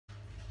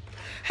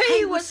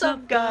Hey, what's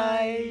up,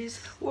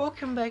 guys?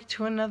 Welcome back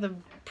to another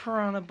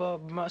Piranha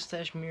Bob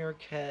Moustache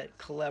Meerkat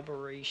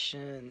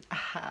collaboration.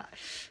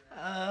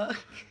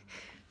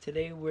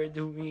 Today we're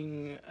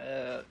doing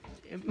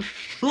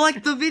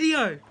Like the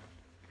video.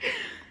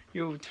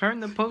 Yo,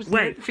 turn the post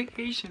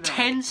notification on.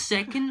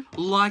 10-second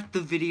like the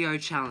video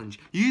challenge.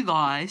 You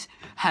guys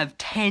have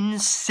 10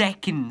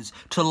 seconds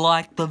to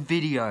like the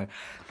video.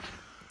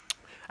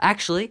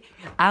 Actually,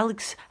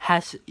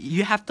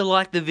 you have to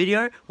like the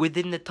video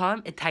within the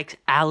time it takes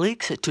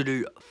Alex to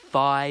do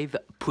 5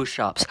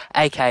 push-ups,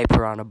 aka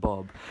Piranha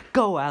Bob.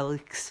 Go,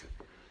 Alex.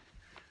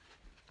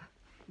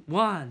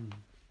 1,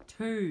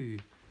 2,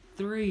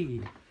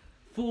 3,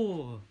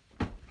 4.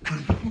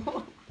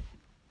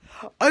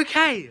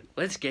 Okay,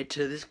 let's get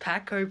to this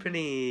pack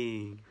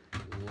opening.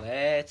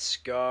 Let's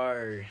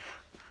go.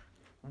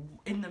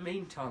 In the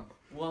meantime,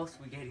 whilst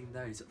we're getting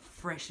those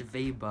fresh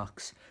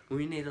V-Bucks,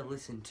 we need to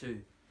listen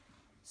to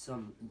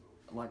some,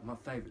 like, my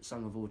favourite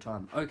song of all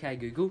time. Okay,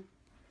 Google.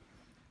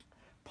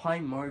 Play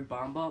Mo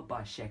Bamba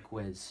by Sheck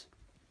Wes.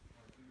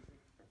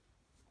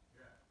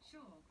 Sure,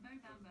 Mo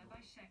Bamba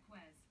by Sheck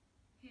Wes.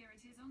 Here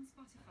it is on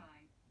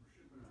Spotify.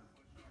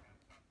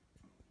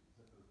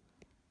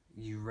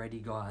 You ready,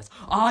 guys?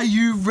 Are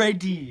you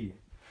ready?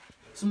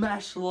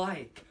 Smash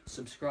like,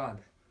 subscribe.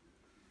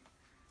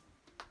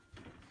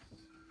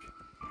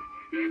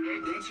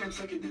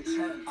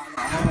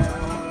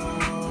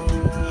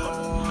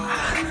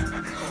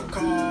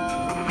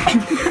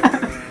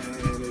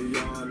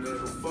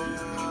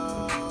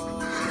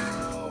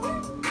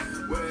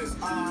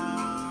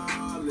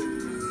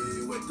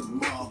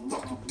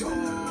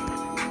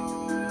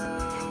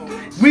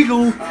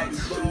 Wiggle.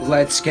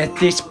 Let's get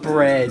this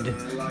bread.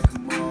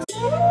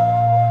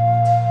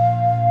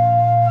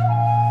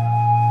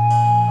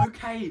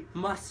 Okay,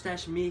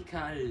 Moustache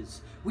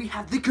Meerkatters, we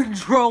have the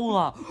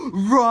controller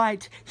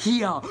right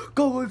here.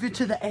 Go over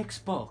to the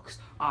Xbox.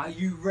 Are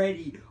you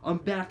ready? I'm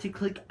about to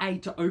click A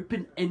to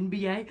open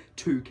NBA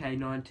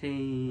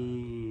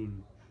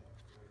 2K19.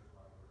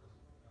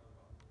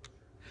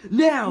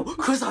 Now,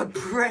 because I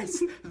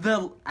pressed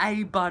the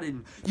A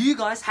button, you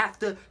guys have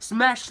to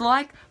smash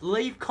like,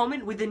 leave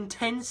comment within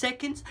 10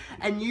 seconds,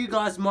 and you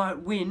guys might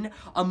win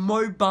a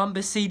Mo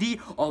Bamba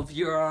CD of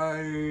your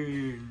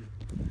own.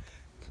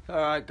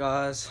 Alright,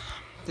 guys.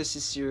 This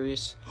is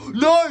serious.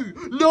 No!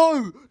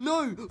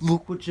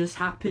 Look what just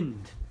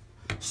happened.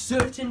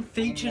 Certain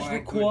features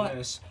require...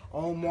 Goodness.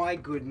 Oh my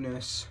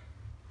goodness.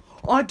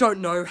 I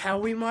don't know how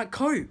we might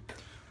cope.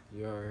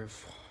 Yo,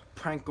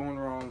 prank gone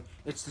wrong.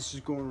 This is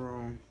going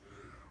wrong.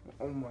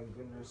 Oh my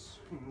goodness.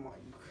 Oh my.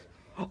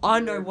 I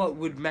know what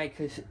would make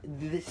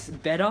this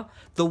better.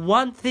 The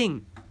one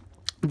thing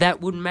that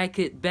would make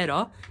it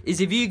better is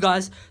if you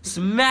guys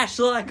smash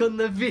like on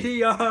the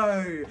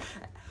video.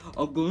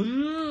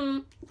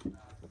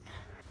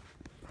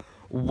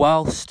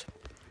 Whilst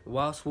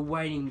we're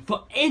waiting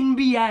for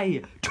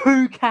NBA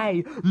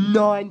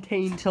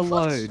 2K19 to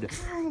load,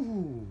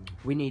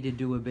 we need to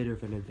do a bit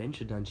of an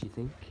adventure, don't you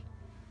think?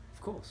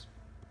 Of course.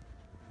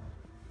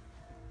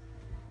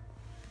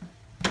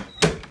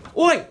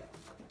 Oi!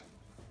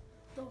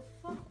 The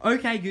fuck?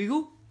 Okay,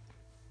 Google.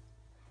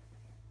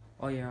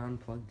 Oh yeah, I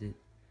unplugged it.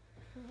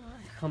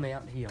 Come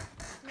out here.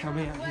 Come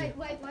out here.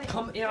 Wait.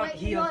 Come out Wait,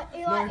 here.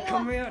 Eli, No,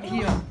 come out Eli.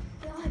 here.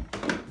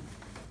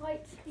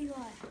 Wait,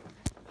 Eli.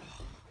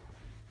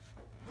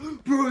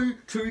 Bro,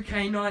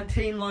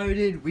 2K19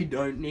 loaded. We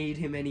don't need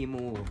him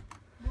anymore.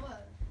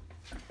 What?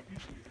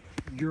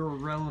 You're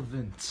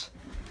irrelevant.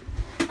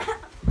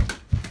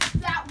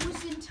 That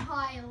was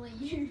entirely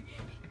you.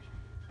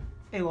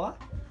 Hey,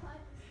 what?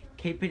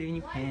 Keep it in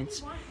your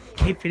pants.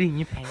 Keep it in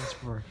your pants,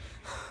 bro.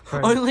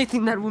 Only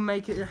thing that will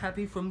make it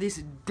happy from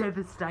this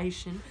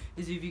devastation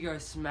is if you go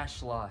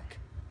smash like.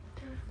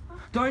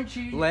 Don't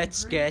you?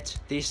 Let's get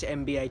this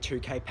NBA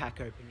 2K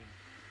pack opening.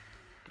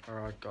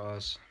 Alright,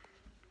 guys.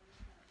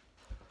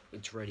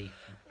 It's ready.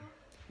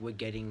 We're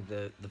getting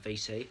the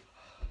VC.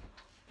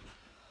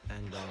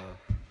 And,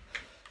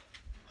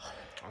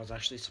 I was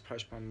actually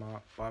supposed to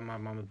buy my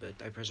mum a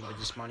birthday present with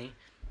this money.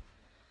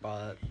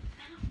 But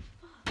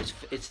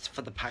it's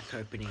for the pack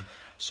opening.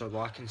 So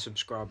like and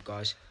subscribe,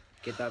 guys.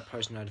 Get that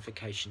post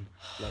notification.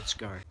 Let's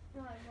go.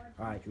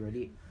 Alright, you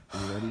ready?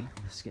 Are you ready?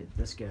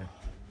 Let's go.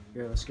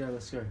 Yeah, let's go.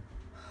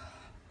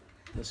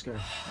 Yeah, let's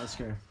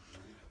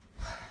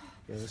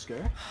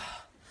go.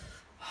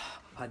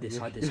 Hide this.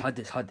 Show the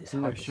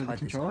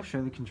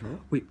controller.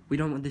 We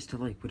don't want this to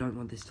leak.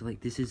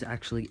 This is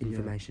actually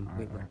information.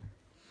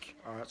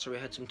 Alright, so we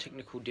had some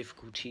technical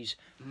difficulties.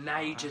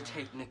 Major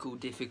technical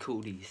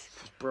difficulties.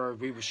 Bro,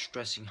 we were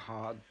stressing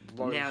hard.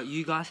 Now,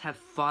 you guys have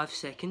 5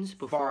 seconds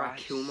before I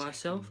kill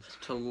myself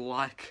to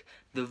like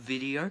the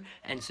video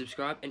and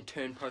subscribe and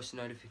turn post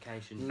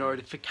notifications.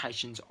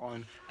 Notifications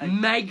on.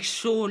 Make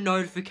sure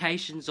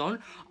notifications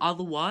on.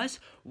 Otherwise,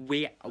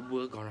 we're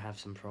gonna have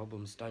some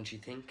problems, don't you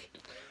think?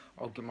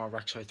 I'll get my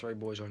Raxo 3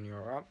 boys on you,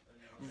 alright?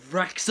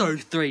 Raxo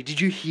 3,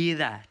 did you hear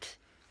that?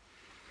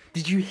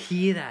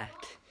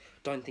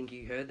 don't think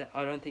you heard that.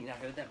 I don't think they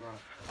heard that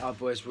right.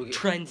 Boys, we'll get.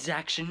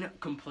 Transaction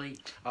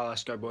complete.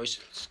 Let's go, boys.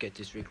 Let's get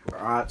this rig.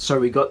 Alright, so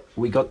we got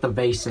the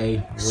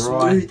VC. Right.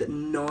 Smooth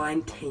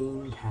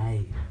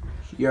 19k.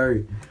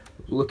 Yo,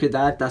 look at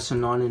that. That's a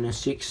 9 and a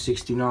 6,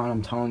 69.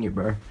 I'm telling you,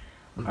 bro.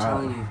 I'm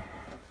telling you.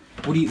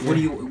 What do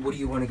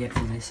you want to get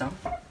from this, huh?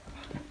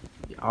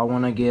 I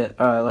want to get.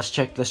 Let's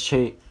check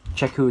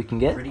who we can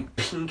get. Ready?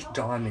 Pink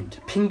diamond.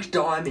 Pink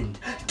diamond.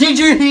 Did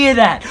you hear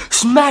that?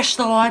 Smash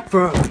the like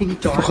for a pink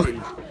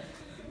diamond.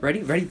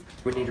 Ready? Ready?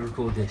 We need to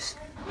record this.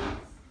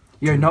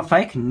 Yo, not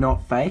fake.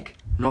 Not fake.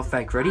 Not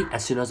fake. Ready?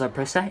 As soon as I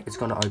press that, it's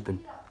gonna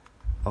open.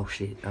 Oh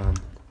shit.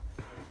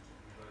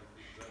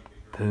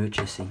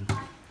 Purchasing.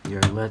 Yo,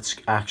 let's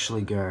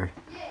actually go.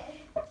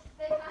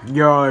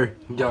 Yo,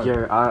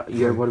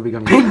 what are we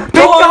gonna do? Pink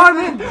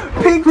diamond!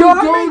 Pink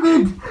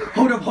diamond!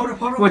 Hold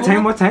up. What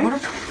team? What team?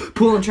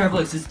 Pool and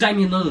Travelers. It's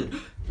Damian Lillard.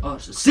 Oh,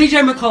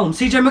 CJ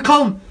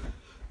McCollum.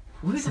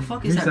 Who the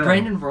fuck is Who's that? that?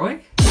 Brandon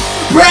Roy?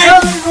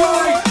 Brandon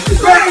Roy!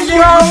 Let's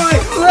go!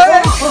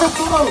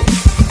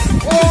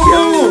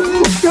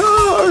 Let's go!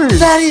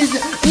 That is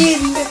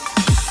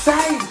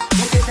insane.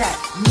 Look at that.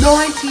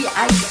 98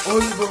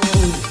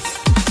 overall.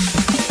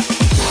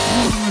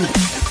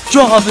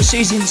 Jarvis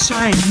is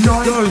insane.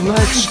 No,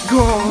 let's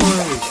go.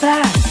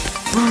 That.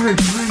 Bro,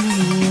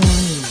 Brandon Roy.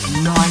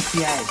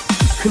 98.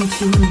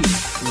 Continue.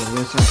 Yeah,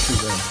 let's actually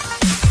go.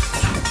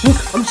 Look,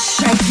 I'm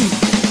shaking.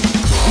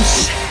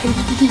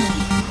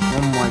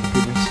 Oh my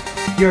goodness.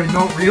 You're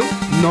not real?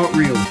 Not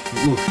real.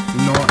 Look,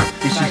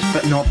 this is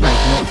not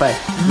fake.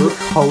 Look,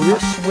 hold it.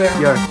 I swear.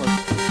 Yo.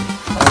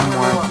 I'm Oh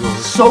my god.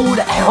 sold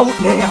out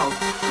now.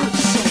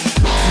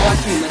 My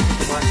team,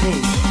 my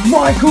team.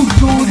 Michael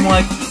Jordan.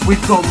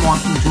 We've got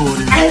Michael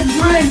Jordan. And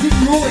Brandon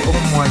Roy. Oh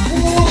my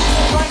goodness.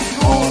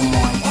 Oh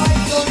my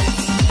goodness.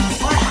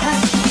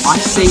 I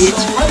see it,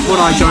 but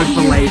I don't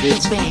believe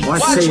it. I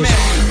see it.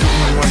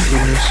 Oh my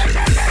goodness.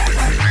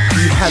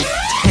 You have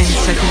 10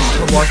 seconds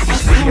to watch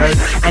this video,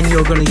 and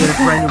you're gonna get a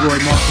Brandon Roy,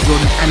 Michael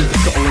Jordan, and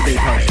Victor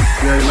Oladipo.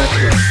 Yo, let's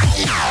go.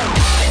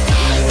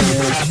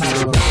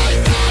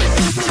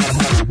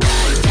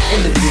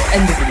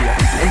 End the video.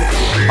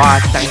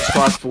 Alright, thanks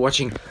guys for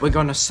watching. We're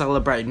gonna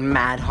celebrate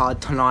mad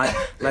hard tonight.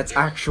 Let's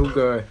actually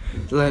go.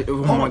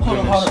 Oh my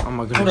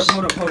goodness.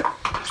 Hold up. What's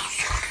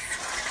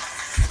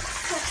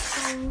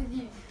wrong with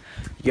you?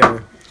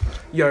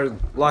 Yo,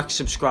 like,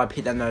 subscribe,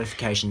 hit that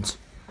notifications.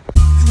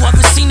 You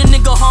ever seen a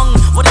nigga hung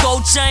with a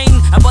gold chain?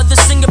 And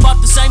brothers sing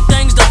about the same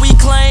things that we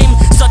claim,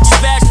 such as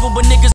bashful, but niggas